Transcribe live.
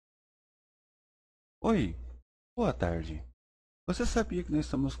Oi, boa tarde. Você sabia que nós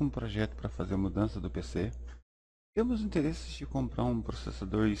estamos com um projeto para fazer mudança do PC? Temos interesse de comprar um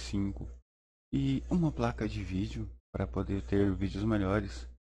processador i5 e uma placa de vídeo para poder ter vídeos melhores.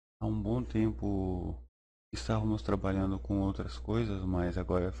 Há um bom tempo estávamos trabalhando com outras coisas, mas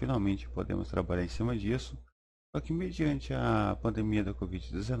agora finalmente podemos trabalhar em cima disso. Só que mediante a pandemia da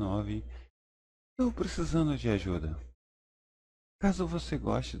Covid-19, estou precisando de ajuda. Caso você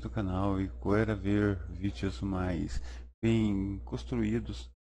goste do canal e queira ver vídeos mais bem construídos,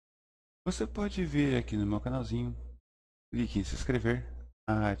 você pode vir aqui no meu canalzinho, clique em se inscrever,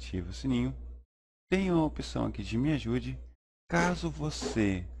 ative o sininho, tem a opção aqui de me ajude. Caso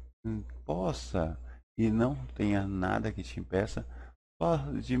você possa e não tenha nada que te impeça,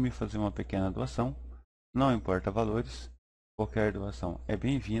 pode me fazer uma pequena doação, não importa valores, qualquer doação é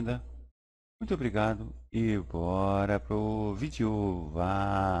bem-vinda. Muito obrigado e bora pro vídeo.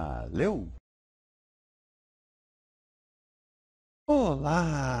 Valeu!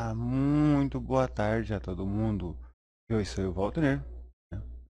 Olá, muito boa tarde a todo mundo. Eu sou o Walter, né?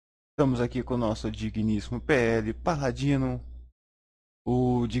 Estamos aqui com o nosso digníssimo PL Paladino,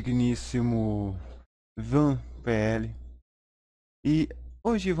 o digníssimo Van PL. E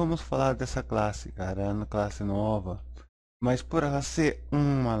hoje vamos falar dessa classe, cara, uma classe nova. Mas por ela ser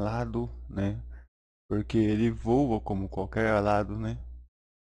um alado, né? Porque ele voa como qualquer alado, né?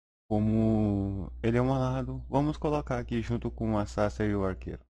 Como ele é um alado, vamos colocar aqui junto com o Assassin e o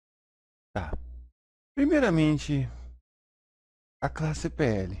Arqueiro. Tá. Primeiramente, a classe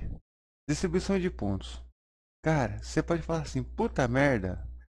PL. Distribuição de pontos. Cara, você pode falar assim, puta merda,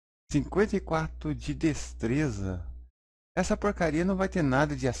 54 de destreza. Essa porcaria não vai ter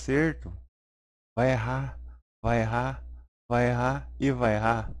nada de acerto. Vai errar, vai errar, vai errar e vai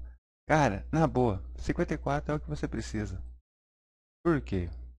errar. Cara, na boa, 54 é o que você precisa. Por quê?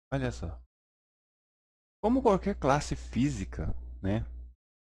 Olha só. Como qualquer classe física, né?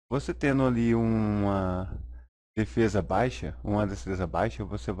 Você tendo ali uma destreza baixa,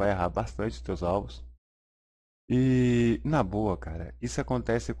 você vai errar bastante os seus alvos. E na boa, cara, isso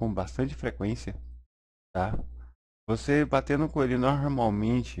acontece com bastante frequência, tá? Você batendo com ele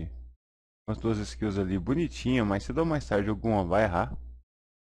normalmente, com as duas skills ali bonitinha, mas cedo ou mais tarde alguma vai errar,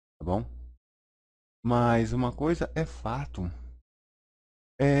 tá bom? Mas uma coisa é fato.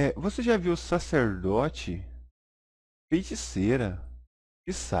 Você já viu sacerdote, feiticeira,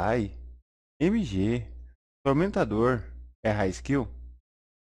 Psy, MG, tormentador, errar skill?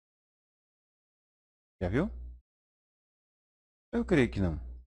 Já viu? Eu creio que não.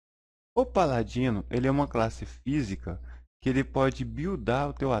 O paladino, ele é uma classe física que ele pode buildar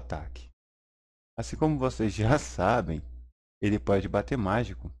o teu ataque. Assim como vocês já sabem, ele pode bater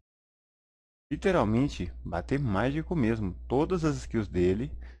mágico. Literalmente, bater mágico mesmo. Todas as skills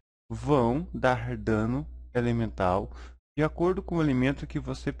dele vão dar dano elemental de acordo com o elemento que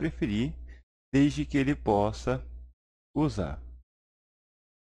você preferir, desde que ele possa usar.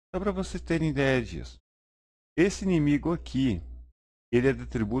 Só para vocês terem ideia disso. Esse inimigo aqui, ele é do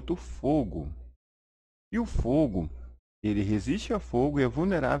atributo fogo. E o fogo, ele resiste a fogo e é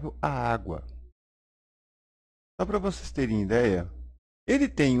vulnerável à água. Só para vocês terem ideia, ele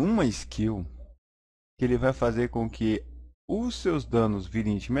tem uma skill que ele vai fazer com que os seus danos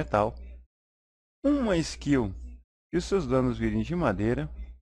virem de metal, uma skill que os seus danos virem de madeira,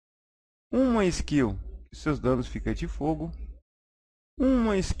 uma skill que os seus danos ficam de fogo,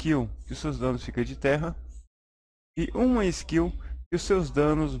 uma skill que os seus danos ficam de terra e uma skill que os seus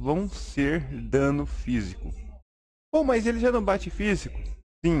danos vão ser dano físico. Pô, mas ele já não bate físico?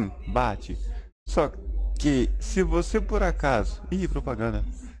 Sim, bate. Só que se você por acaso... Ih, propaganda.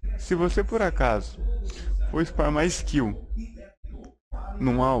 Se você por acaso for spamar skill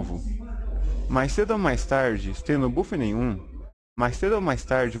num alvo, mais cedo ou mais tarde, tendo buff nenhum, mais cedo ou mais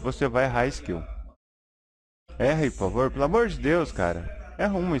tarde você vai errar skill. Erra aí, por favor. Pelo amor de Deus, cara.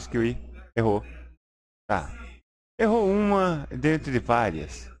 Erra uma skill aí. Errou. Tá. Errou uma dentre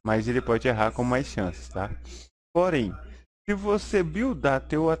várias, mas ele pode errar com mais chances, tá? Porém, se você buildar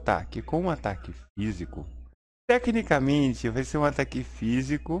teu ataque com um ataque físico, tecnicamente vai ser um ataque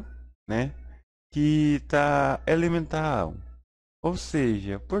físico, né? Que tá elemental. Ou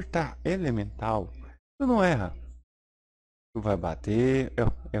seja, por estar elemental, tu não erra. Tu vai bater.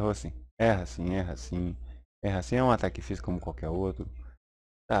 Errou sim. Erra sim, erra sim. Erra sim, é um ataque físico como qualquer outro.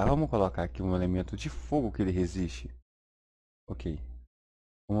 Tá, vamos colocar aqui um elemento de fogo que ele resiste. Ok.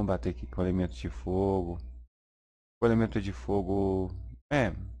 Vamos bater aqui com o elemento de fogo. O elemento de fogo.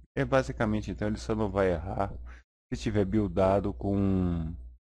 É. É basicamente então ele só não vai errar se tiver buildado com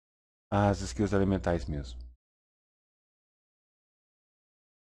as skills elementais mesmo.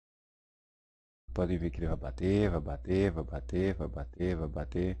 Podem ver que ele vai bater, vai bater, vai bater, vai bater, vai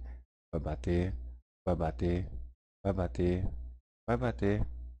bater, vai bater, vai bater, vai bater, vai bater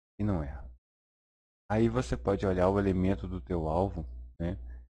e não erra. Aí você pode olhar o elemento do teu alvo, né?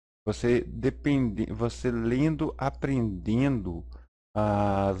 Você lendo, aprendendo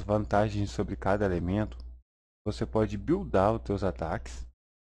as vantagens sobre cada elemento, você pode buildar os teus ataques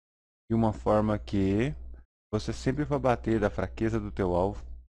de uma forma que você sempre vai bater da fraqueza do teu alvo.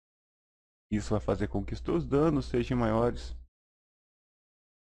 Isso vai fazer com que os teus danos sejam maiores.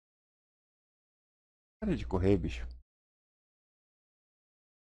 Para de correr, bicho.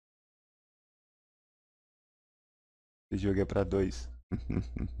 Esse jogo é pra dois.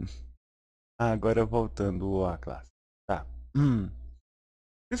 Agora voltando à classe. Tá.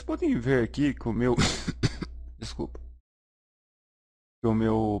 Vocês podem ver aqui que o meu. Desculpa. Que o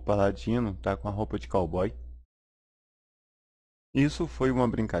meu paladino tá com a roupa de cowboy. Isso foi uma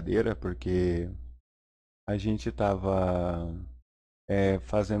brincadeira porque a gente tava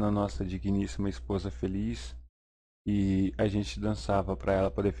fazendo a nossa digníssima esposa feliz e a gente dançava para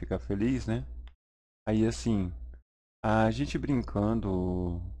ela poder ficar feliz, né? Aí assim, a gente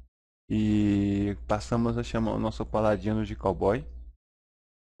brincando e passamos a chamar o nosso paladino de cowboy.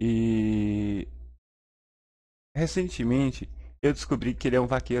 E recentemente eu descobri que ele é um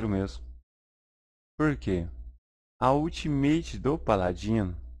vaqueiro mesmo. Por quê? A ultimate do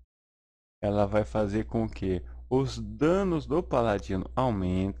paladino, ela vai fazer com que os danos do paladino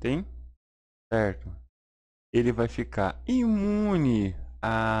aumentem, certo? Ele vai ficar imune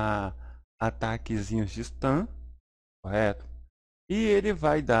a ataquezinhos de stun, correto? E ele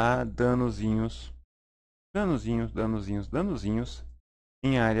vai dar danozinhos, danozinhos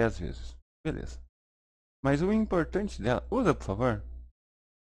em área às vezes. Beleza. Mas o importante dela, usa por favor.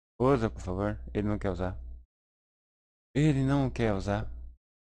 Usa por favor. Ele não quer usar. Ele não quer usar.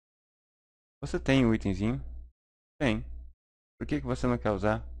 Você tem o itemzinho? Tem. Por que você não quer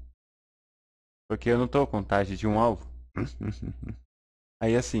usar? Porque eu não tô com taxa de um alvo.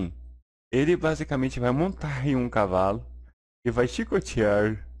 Aí assim, ele basicamente vai montar em um cavalo e vai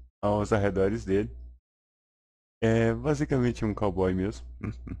chicotear aos arredores dele. É basicamente um cowboy mesmo.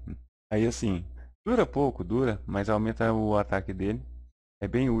 Aí assim, dura pouco, dura, mas aumenta o ataque dele. É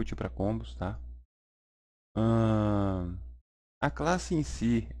bem útil para combos, tá? A classe em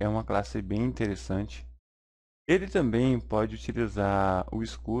si é uma classe bem interessante. Ele também pode utilizar o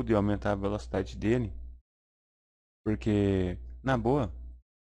escudo e aumentar a velocidade dele, porque, na boa,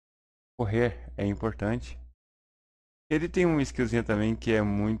 correr é importante. Ele tem uma skillzinha também que é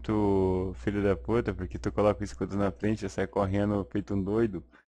muito filho da puta, porque tu coloca o escudo na frente e sai correndo feito um doido.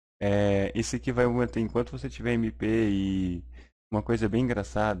 Isso aqui vai aumentar enquanto você tiver MP e uma coisa bem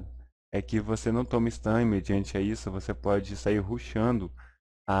engraçada é que você não toma stun e mediante a isso você pode sair rushando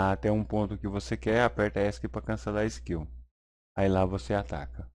até um ponto que você quer, aperta ESC para cancelar a skill. Aí lá você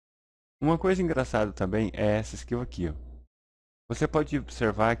ataca. Uma coisa engraçada também é essa skill aqui, ó. Você pode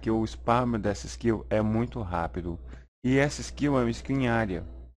observar que o spam dessa skill é muito rápido. E essa skill é uma skill em área,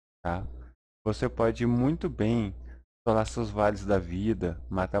 tá? Você pode muito bem solar seus vales da vida,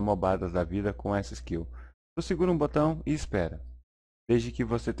 matar mobadas da vida com essa skill. Você segura um botão e espera. Desde que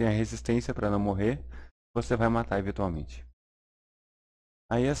você tenha resistência para não morrer, você vai matar eventualmente.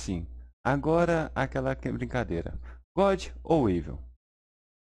 Aí assim, agora aquela brincadeira. God ou Evil?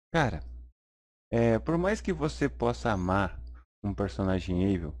 Cara, por mais que você possa amar um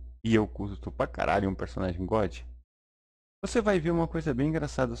personagem Evil, e eu curto pra caralho um personagem God, você vai ver uma coisa bem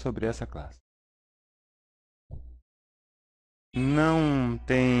engraçada sobre essa classe. Não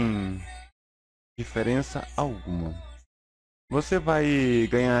tem diferença alguma. Você vai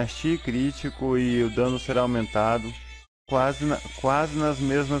ganhar Chi crítico e o dano será aumentado quase nas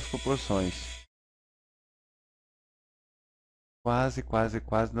mesmas proporções. Quase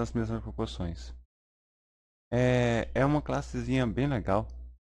nas mesmas proporções. É uma classezinha bem legal.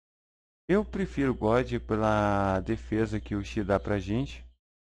 Eu prefiro God pela defesa que o Chi dá pra gente.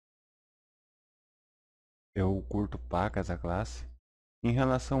 Eu curto pacas a classe. Em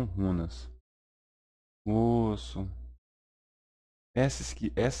relação runas. Osso.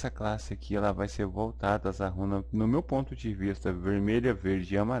 Essa classe aqui ela vai ser voltada às runas, no meu ponto de vista, vermelha,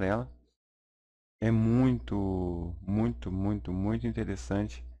 verde e amarela. É muito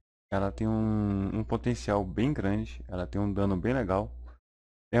interessante. Ela tem um potencial bem grande. Ela tem um dano bem legal.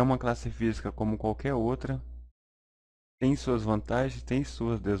 É uma classe física como qualquer outra. Tem suas vantagens, tem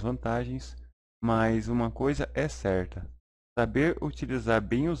suas desvantagens. Mas uma coisa é certa. Saber utilizar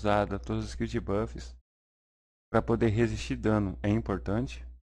bem usada todos os skills de buffs para poder resistir dano é importante.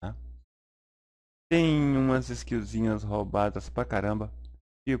 Tá? Tem umas skillzinhas roubadas pra caramba.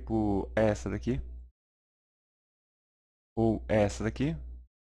 Tipo essa daqui. ou essa daqui,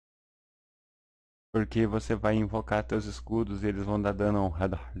 porque você vai invocar teus escudos e eles vão dar dano ao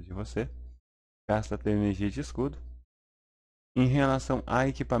redor de você. Gasta tua energia de escudo. Em relação a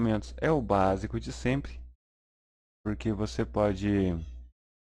equipamentos, é o básico de sempre, porque você pode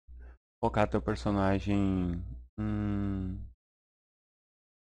focar teu personagem.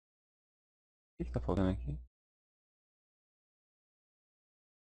 O que tá faltando aqui?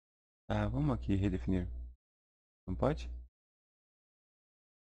 Tá, vamos aqui redefinir. Não pode?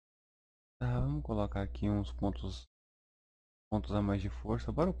 Tá, vamos colocar aqui uns pontos a mais de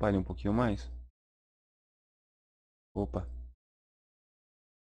força. Bora upar ele um pouquinho mais. Opa,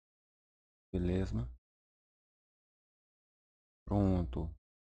 beleza. Pronto.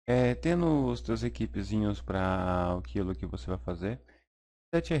 Tendo os teus equipezinhos para aquilo que você vai fazer.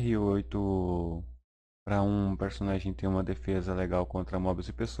 7R8 para um personagem ter uma defesa legal contra mobs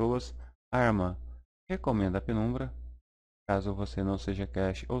e pessoas. Arma, recomenda a penumbra, caso você não seja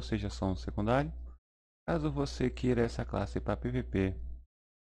cache ou seja só um secundário. Caso você queira essa classe para PVP,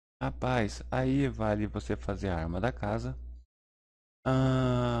 rapaz, aí vale você fazer a arma da casa.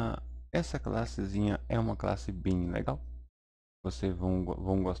 Essa classezinha é uma classe bem legal. Vocês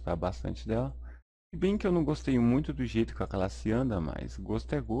vão gostar bastante dela. Se bem que eu não gostei muito do jeito que a classe anda, mas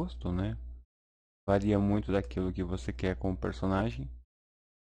gosto é gosto, né? Varia muito daquilo que você quer com o personagem.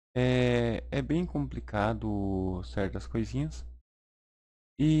 É bem complicado certas coisinhas.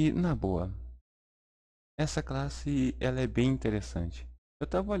 E na boa, essa classe ela é bem interessante. Eu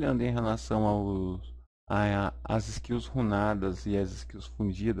estava olhando em relação às skills runadas e as skills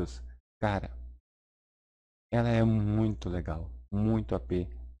fundidas. Cara, ela é muito legal, muito AP.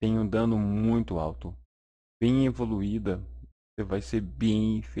 Tem um dano muito alto. Bem evoluída, você vai ser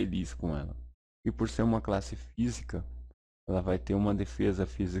bem feliz com ela. E por ser uma classe física, ela vai ter uma defesa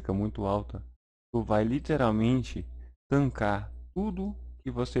física muito alta. Tu vai literalmente tancar tudo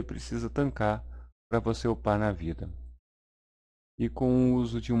que você precisa tancar para você upar na vida. E com o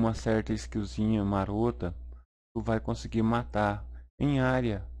uso de uma certa skillzinha marota, tu vai conseguir matar em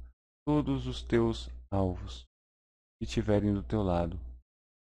área todos os teus alvos que estiverem do teu lado.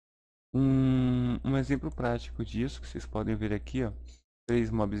 Um exemplo prático disso que vocês podem ver aqui, ó. Três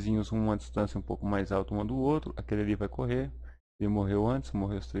mobzinhos, uma distância um pouco mais alta um do outro. Aquele ali vai correr. Ele morreu antes,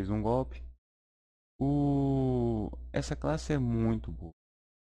 morreu os três num golpe. Essa classe é muito boa.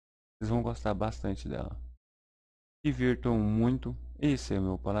 Vocês vão gostar bastante dela. Divirtam muito. Esse é o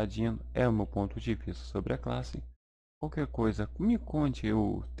meu Paladino. É o meu ponto de vista sobre a classe. Qualquer coisa, me conte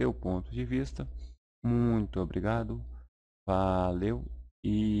o teu ponto de vista. Muito obrigado. Valeu.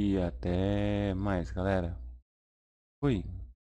 E até mais, galera. Fui.